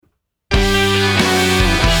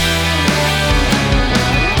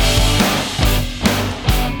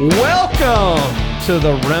Welcome to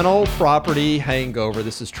the Rental Property Hangover.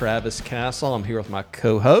 This is Travis Castle. I'm here with my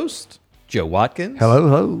co-host, Joe Watkins. Hello,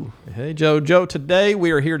 hello. Hey, Joe. Joe, today we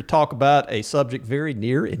are here to talk about a subject very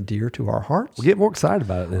near and dear to our hearts. We'll get more excited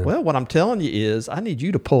about it then. Well, what I'm telling you is I need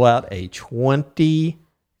you to pull out a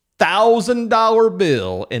 $20,000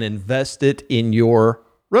 bill and invest it in your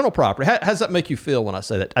rental property. How does that make you feel when I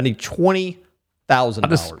say that? I need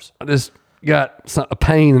 $20,000. I just got a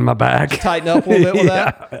pain in my back. Tighten up a little bit with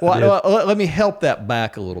that? Well, let me help that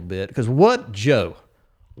back a little bit. Because what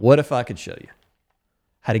if I could show you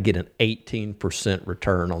how to get an 18%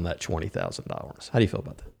 return on that $20,000? How do you feel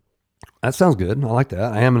about that? That sounds good. I like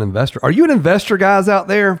that. I am an investor. Are you an investor, guys, out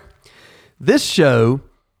there? This show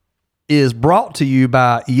is brought to you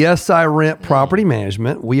by Yes, I Rent Property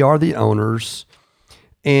Management. We are the owners.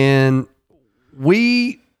 And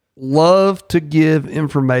we love to give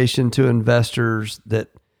information to investors that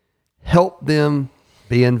help them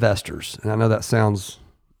be investors. And I know that sounds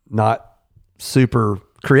not super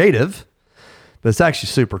creative, but it's actually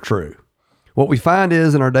super true. What we find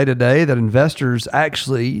is in our day-to-day that investors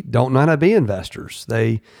actually don't know how to be investors.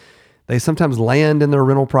 They sometimes land in their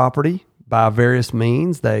rental property by various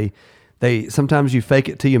means. They sometimes you fake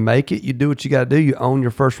it till you make it. You do what you got to do. You own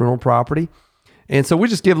your first rental property. And so we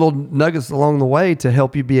just give little nuggets along the way to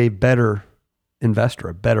help you be a better investor,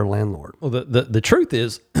 a better landlord. Well, the truth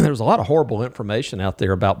is there's a lot of horrible information out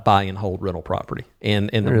there about buy and hold rental property and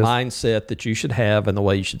the mindset that you should have and the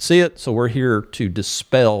way you should see it. So we're here to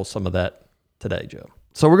dispel some of that today, Joe.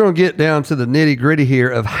 So we're going to get down to the nitty gritty here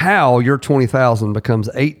of how your $20,000 becomes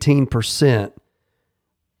 18%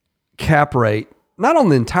 cap rate, not on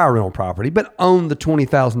the entire rental property, but on the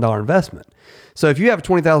 $20,000 investment. So if you have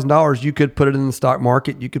 $20,000, you could put it in the stock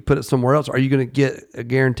market. You could put it somewhere else. Are you going to get a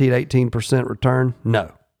guaranteed 18% return?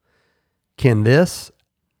 No. Can this?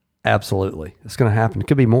 Absolutely. It's going to happen. It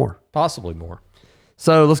could be more. Possibly more.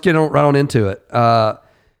 So let's get right on into it.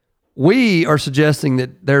 We are suggesting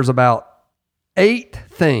that there's about 8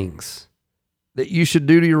 things that you should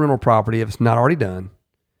do to your rental property if it's not already done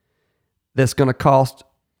that's going to cost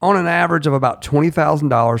on an average of about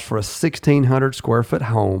 $20,000 for a 1,600 square foot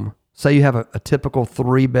home. Say you have a typical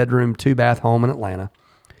 3-bedroom, 2-bath home in Atlanta.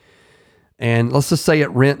 And let's just say it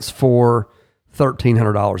rents for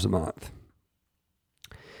 $1,300 a month.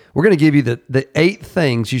 We're going to give you the 8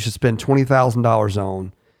 things you should spend $20,000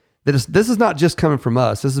 on. This is not just coming from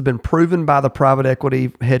us. This has been proven by the private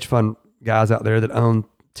equity hedge fund guys out there that own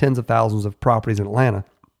tens of thousands of properties in Atlanta.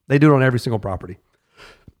 They do it on every single property.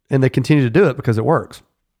 And they continue to do it because it works.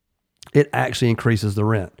 It actually increases the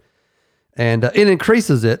rent. And it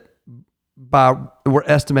increases it we're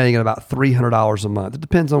estimating at about $300 a month. It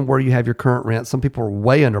depends on where you have your current rent. Some people are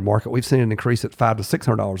way under market. We've seen it increase at $500 to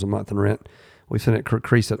 $600 a month in rent. We've seen it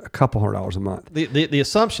increase at a couple $100 a month. The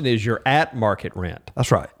assumption is you're at market rent.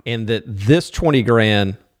 That's right. And that this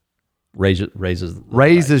 $20,000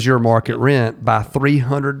 raises your market rent by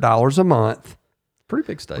 $300 a month. Pretty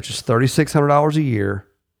big state. Which is $3,600 a year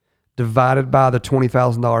divided by the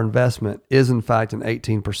 $20,000 investment is in fact an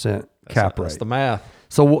 18% cap rate. That's the math.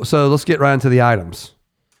 So let's get right into the items.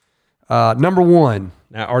 Number 1.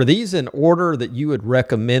 Now, are these in order that you would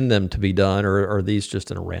recommend them to be done, or are these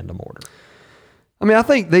just in a random order? I mean, I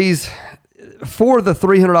think these, for the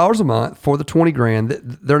 $300 a month, for the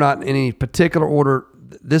 $20,000, they're not in any particular order.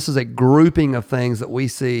 This is a grouping of things that we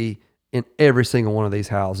see in every single one of these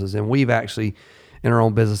houses. And we've actually, in our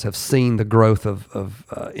own business, have seen the growth of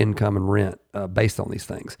income and rent based on these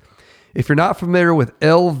things. If you're not familiar with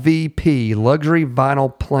LVP, luxury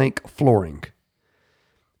vinyl plank flooring,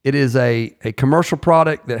 it is a commercial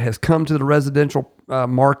product that has come to the residential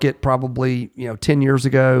market probably 10 years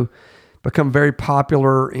ago, become very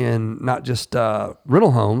popular in not just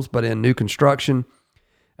rental homes, but in new construction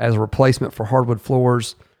as a replacement for hardwood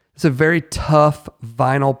floors. It's a very tough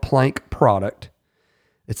vinyl plank product.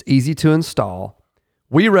 It's easy to install.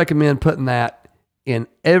 We recommend putting that in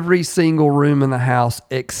every single room in the house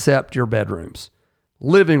except your bedrooms.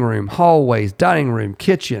 Living room, hallways, dining room,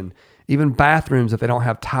 kitchen, even bathrooms if they don't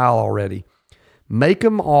have tile already. Make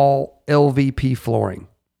them all LVP flooring.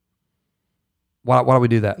 Why do we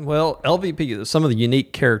do that? Well, LVP, some of the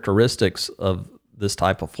unique characteristics of this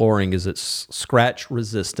type of flooring is it's scratch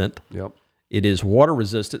resistant. Yep. It is water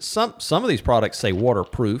resistant. Some of these products say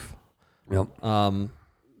waterproof. Yep.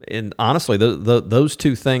 And honestly, those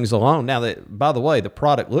two things alone. Now, that, by the way, the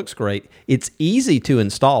product looks great. It's easy to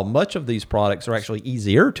install. Much of these products are actually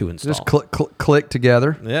easier to install. Just click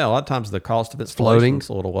together. Yeah, a lot of times the cost of installation is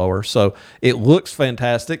a little lower. So it looks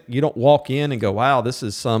fantastic. You don't walk in and go, wow, this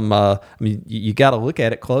is some, you got to look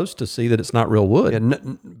at it close to see that it's not real wood.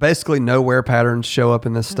 Yeah, basically, no wear patterns show up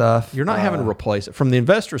in this stuff. You're not having to replace it. From the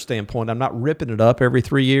investor standpoint, I'm not ripping it up every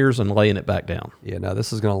 3 years and laying it back down. Yeah, no,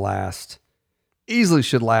 this is going to last. Easily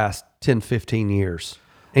should last 10, 15 years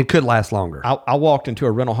and could last longer. I walked into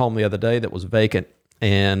a rental home the other day that was vacant,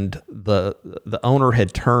 and the owner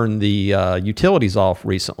had turned the utilities off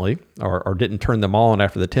recently or didn't turn them on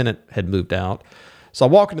after the tenant had moved out. So I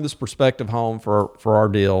walk into this prospective home for our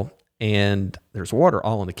deal, and there's water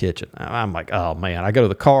all in the kitchen. I'm like, oh, man. I go to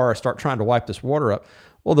the car. I start trying to wipe this water up.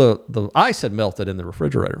 Well, the ice had melted in the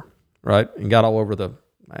refrigerator, right, and got all over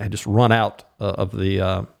I had just run out of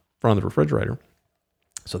the front of the refrigerator.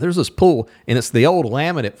 So there's this pool, and it's the old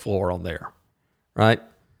laminate floor on there, right?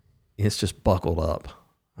 And it's just buckled up.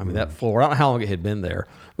 I mean, that floor, I don't know how long it had been there.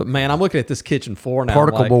 But, man, I'm looking at this kitchen floor now.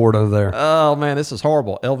 Particle board over there. Oh, man, this is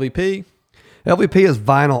horrible. LVP? LVP is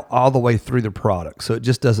vinyl all the way through the product, so it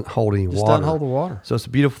just doesn't hold any water. Just doesn't hold the water. So it's a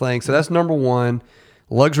beautiful thing. So that's number one,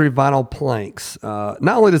 luxury vinyl planks. Not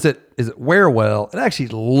only does it wear well,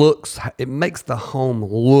 it makes the home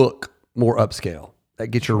look more upscale. That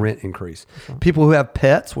gets your rent increase. People who have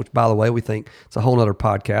pets, which by the way, we think it's a whole nother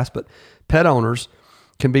podcast, but pet owners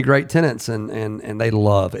can be great tenants and they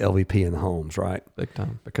love LVP in the homes, right? Big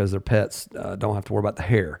time. Because their pets don't have to worry about the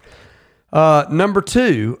hair. Number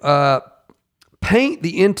two, paint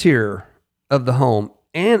the interior of the home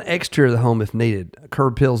and exterior of the home if needed.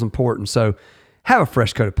 Curb appeal is important. So have a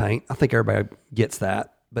fresh coat of paint. I think everybody gets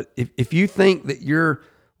that. But if you think that your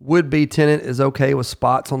would-be tenant is okay with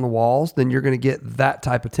spots on the walls, then you're going to get that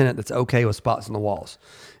type of tenant that's okay with spots on the walls.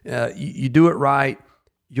 You do it right,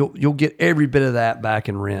 you'll get every bit of that back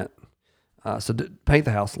in rent. So paint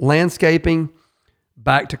the house. Landscaping,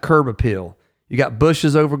 back to curb appeal. You got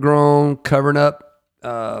bushes overgrown, covering up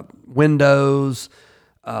windows,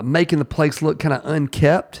 making the place look kind of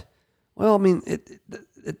unkept. Well, I mean,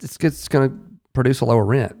 it's going to produce a lower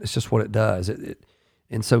rent. It's just what it does.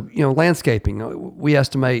 And so, landscaping, we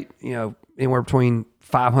estimate, anywhere between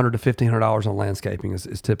 $500 to $1,500 on landscaping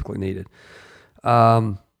is typically needed.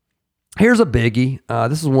 Here's a biggie.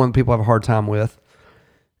 This is one people have a hard time with.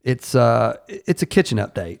 It's a kitchen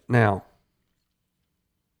update. Now,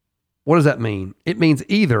 what does that mean? It means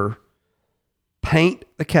either paint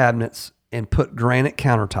the cabinets and put granite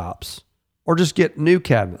countertops, or just get new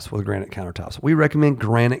cabinets with granite countertops. We recommend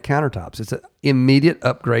granite countertops. It's an immediate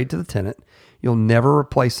upgrade to the tenant. You'll never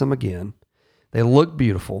replace them again. They look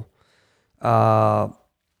beautiful. And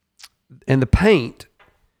the paint,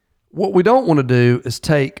 what we don't want to do is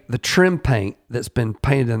take the trim paint that's been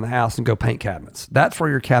painted in the house and go paint cabinets. That's where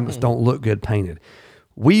your cabinets don't look good painted.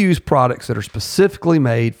 We use products that are specifically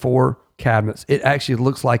made for cabinets. It actually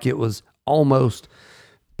looks like it was almost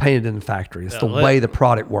painted in the factory. It's the way the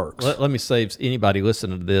product works. Let me save anybody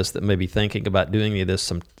listening to this that may be thinking about doing any of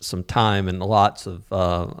this some time and lots of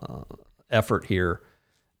effort here.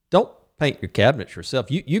 Don't paint your cabinets yourself.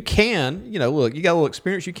 You can, look, you got a little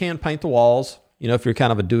experience. You can paint the walls. If you're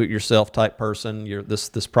kind of a do-it-yourself type person,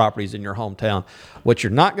 this property's in your hometown. What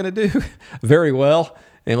you're not going to do very well,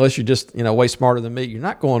 unless you're just way smarter than me, you're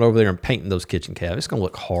not going over there and painting those kitchen cabinets. It's going to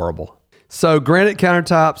look horrible. So granite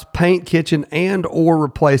countertops, paint kitchen, and or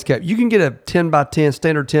replace cabinet. You can get a 10 by 10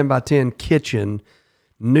 standard 10 by 10 kitchen,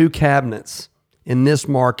 new cabinets in this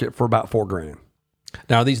market for about $4,000.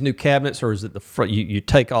 Now, are these new cabinets, or is it the front? You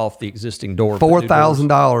take off the existing door,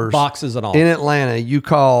 $4,000 boxes and all in Atlanta. You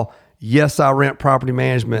call Yes I Rent Property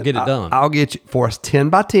Management. Get it done. I'll get you for us 10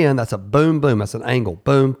 by 10. That's a boom boom. That's an angle.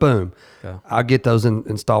 Boom boom. Okay. I'll get those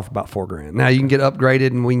installed for about $4,000. Now you can get upgraded,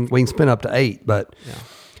 and we can spend up to $8,000, but. Yeah.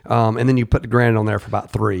 And then you put the granite on there for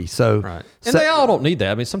about $3,000. So, right. And they all don't need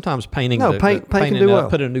that. I mean, sometimes painting. Paint can do well.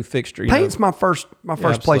 Put in a new fixture. Paint's my first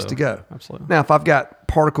place to go. Absolutely. Now, if I've got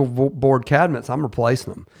particle board cabinets, I'm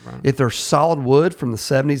replacing them. Right. If they're solid wood from the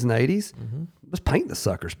 70s and 80s, let's paint the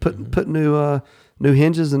suckers. Put new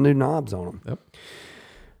hinges and new knobs on them. Yep.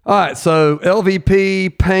 All right. So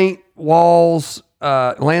LVP, paint, walls,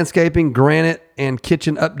 landscaping, granite, and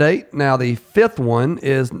kitchen update. Now the fifth one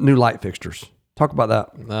is new light fixtures. Talk about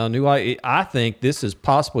that. New light. I think this is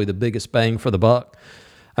possibly the biggest bang for the buck.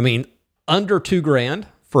 I mean, under $2,000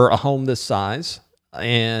 for a home this size.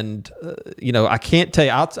 And, I can't tell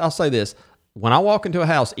you, I'll say this. When I walk into a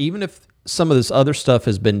house, even if some of this other stuff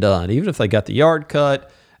has been done, even if they got the yard cut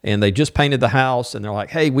and they just painted the house and they're like,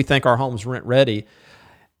 hey, we think our home's rent ready,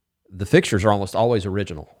 the fixtures are almost always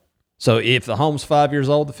original. So if the home's 5 years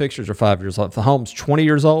old, the fixtures are 5 years old. If the home's 20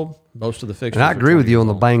 years old, most of the fixtures And I agree with you on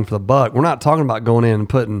the old. bang for the buck. We're not talking about going in and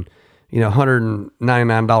putting,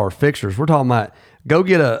 $199 fixtures. We're talking about go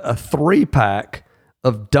get a 3-pack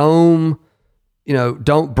of dome,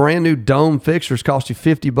 brand new dome fixtures cost you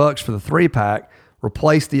 $50 for the 3-pack.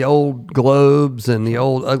 Replace the old globes and the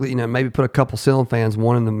old ugly, maybe put a couple ceiling fans,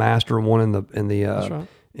 one in the master and one in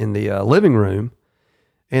the living room.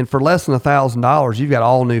 And for less than $1,000, you've got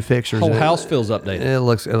all new fixtures. Whole house feels updated. It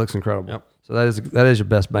looks incredible. Yep. So that is your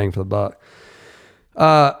best bang for the buck.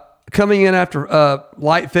 Coming in after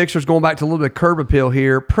light fixtures, going back to a little bit of curb appeal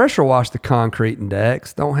here. Pressure wash the concrete and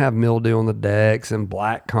decks. Don't have mildew on the decks and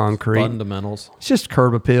black concrete. Fundamentals. It's just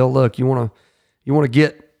curb appeal. Look, you want to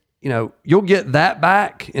get, you'll get that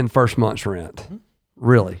back in first month's rent. Mm-hmm.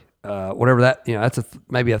 Really, whatever that, that's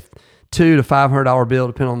maybe a $200 to $500 bill,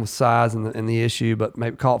 depending on the size and the issue, but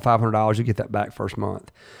maybe call it $500. You get that back first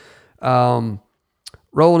month.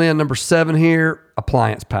 Rolling in number 7 here,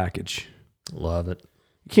 appliance package. Love it.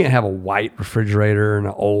 You can't have a white refrigerator and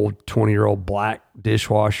an old 20-year-old black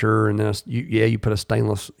dishwasher, and then you put a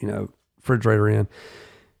stainless refrigerator in.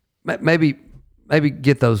 Maybe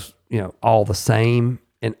get those all the same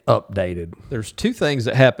and updated. There's 2 things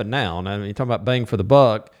that happen now. And I mean, you're talking about bang for the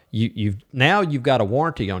buck. You've got a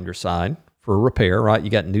warranty on your side for repair, right? You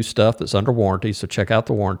got new stuff that's under warranty, so check out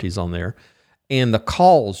the warranties on there. And the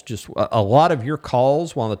calls, just a lot of your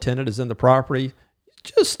calls while the tenant is in the property,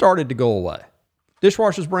 just started to go away.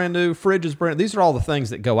 Dishwasher's brand new, fridge is brand new. These are all the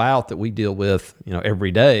things that go out that we deal with,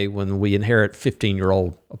 every day when we inherit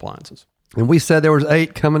 15-year-old appliances. And we said there was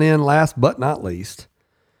 8 coming in last but not least.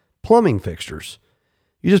 Plumbing fixtures.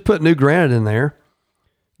 You just put new granite in there.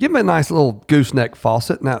 Give them a nice little gooseneck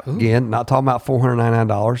faucet. Now, again, not talking about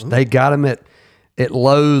 $499. Ooh. They got them at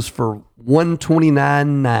Lowe's for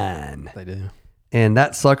 $129.9. They do. And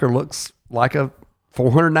that sucker looks like a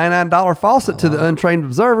 $499 faucet to the untrained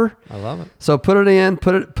observer. I love it. So put it in,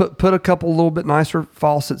 put a couple little bit nicer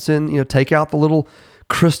faucets in, take out the little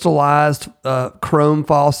crystallized chrome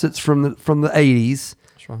faucets from the 80s.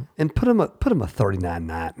 That's right. And put them a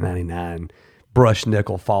 $39.99 brushed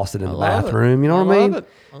nickel faucet in the bathroom. You know what I mean?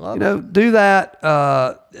 I love it. Do that.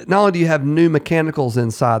 Not only do you have new mechanicals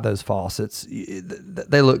inside those faucets,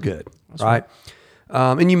 they look good, right?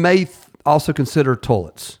 And you may also consider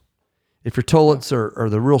toilets. If your toilets are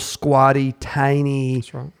the real squatty, tiny,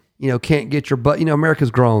 that's right. Can't get your butt.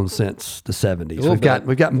 America's grown since the 70s. We've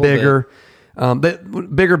gotten bigger.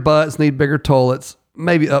 Bigger butts need bigger toilets.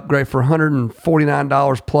 Maybe upgrade for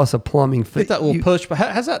 $149 plus a plumbing fee. Get that little push.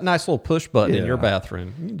 Has that nice little push button in your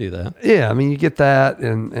bathroom? You can do that. Yeah, I mean, you get that,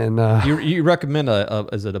 and you recommend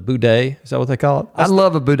is it a bidet? Is that what they call it? I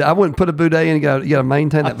love a bidet. I wouldn't put a bidet in. You got to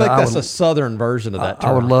maintain it. I think that's a southern version of that term.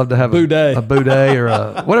 I would love to have a bidet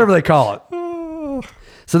or whatever they call it.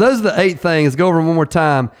 So those are the 8 things. Go over them one more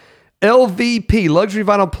time. LVP, luxury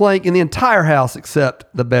vinyl plank in the entire house except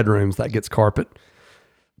the bedrooms. That gets carpet.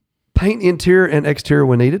 Paint interior and exterior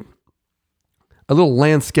when needed. A little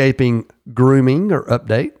landscaping, grooming or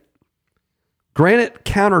update. Granite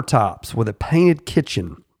countertops with a painted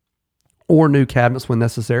kitchen or new cabinets when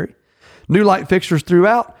necessary. New light fixtures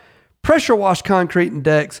throughout. Pressure wash concrete and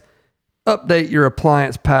decks. Update your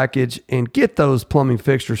appliance package and get those plumbing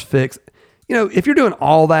fixtures fixed. If you're doing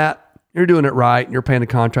all that, you're doing it right and you're paying a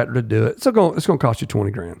contractor to do it. So it's going to cost you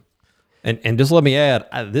 $20,000. And just let me add,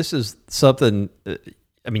 this is something.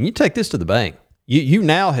 You take this to the bank. You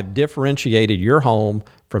now have differentiated your home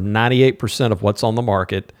from 98% of what's on the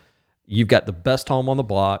market. You've got the best home on the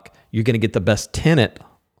block. You're going to get the best tenant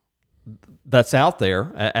that's out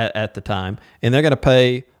there at the time, and they're going to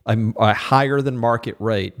pay a higher than market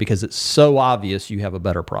rate because it's so obvious you have a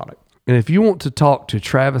better product. And if you want to talk to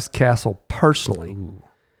Travis Castle personally,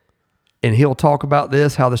 and he'll talk about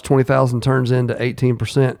this, how this $20,000 turns into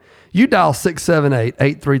 18%, you dial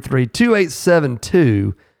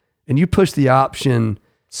 678-833-2872, and you push the option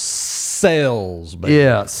sales, baby.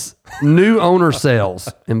 Yes, new owner sales.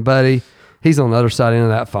 And buddy, he's on the other side end of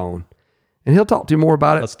that phone, and he'll talk to you more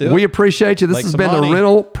about it. Let's do it. We appreciate you. This has been the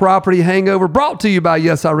Rental Property Hangover, brought to you by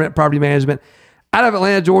Yes I Rent Property Management out of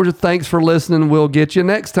Atlanta, Georgia. Thanks for listening. We'll get you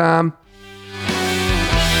next time.